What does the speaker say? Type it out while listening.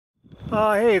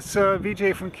Hey, it's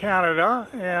VJ from Canada,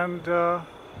 and out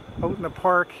in the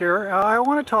park here. I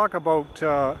want to talk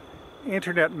about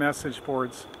internet message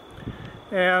boards.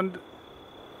 And,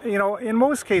 you know, in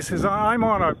most cases, I'm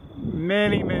on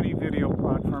many video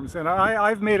platforms, and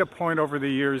I've made a point over the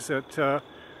years that,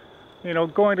 you know,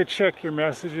 going to check your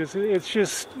messages, it's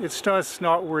just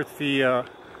not worth the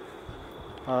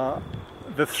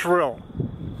thrill.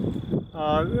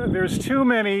 There's too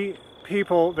many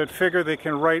people that figure they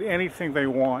can write anything they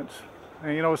want.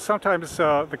 And, you know, sometimes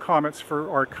the comments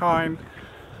are kind,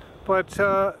 but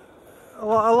a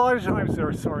lot of times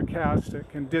they're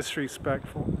sarcastic and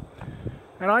disrespectful.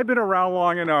 And I've been around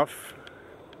long enough,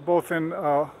 both in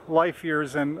life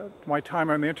years and my time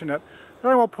on the internet,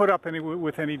 that I won't put up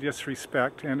with any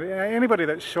disrespect. And anybody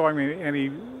that's showing me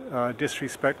any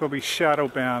disrespect will be shadow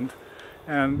banned,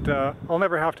 and I'll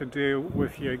never have to deal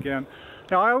with you again.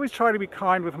 Now, I always try to be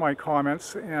kind with my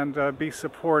comments and be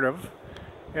supportive,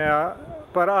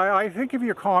 but I think if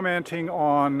you're commenting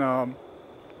on,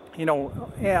 you know,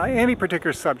 any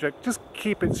particular subject, just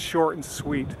keep it short and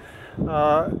sweet.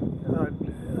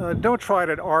 Don't try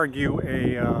to argue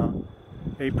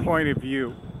a point of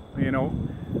view, you know.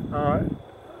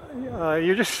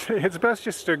 It's best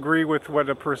just to agree with what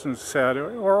a person said,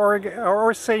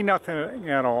 or say nothing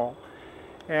at all.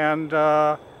 And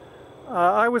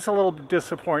I was a little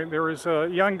disappointed. There was a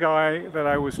young guy that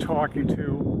I was talking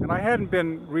to, and I hadn't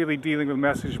been really dealing with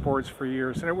message boards for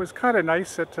years, and it was kind of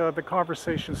nice that the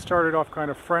conversation started off kind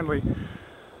of friendly,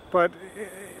 but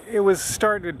it was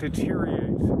starting to deteriorate.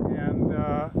 And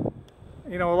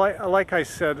you know, like I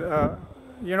said,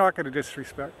 you're not going to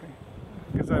disrespect me,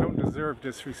 because I don't deserve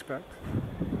disrespect.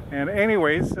 And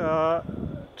anyways, to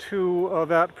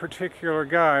that particular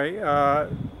guy,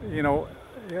 you know,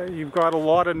 you've got a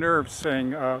lot of nerve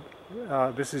saying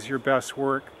this is your best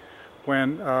work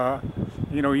when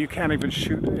you know, you can't even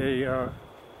shoot a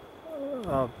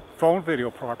phone video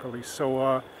properly.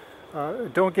 So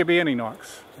don't give me any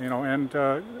knocks, you know, and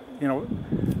you know,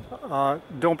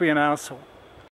 don't be an asshole.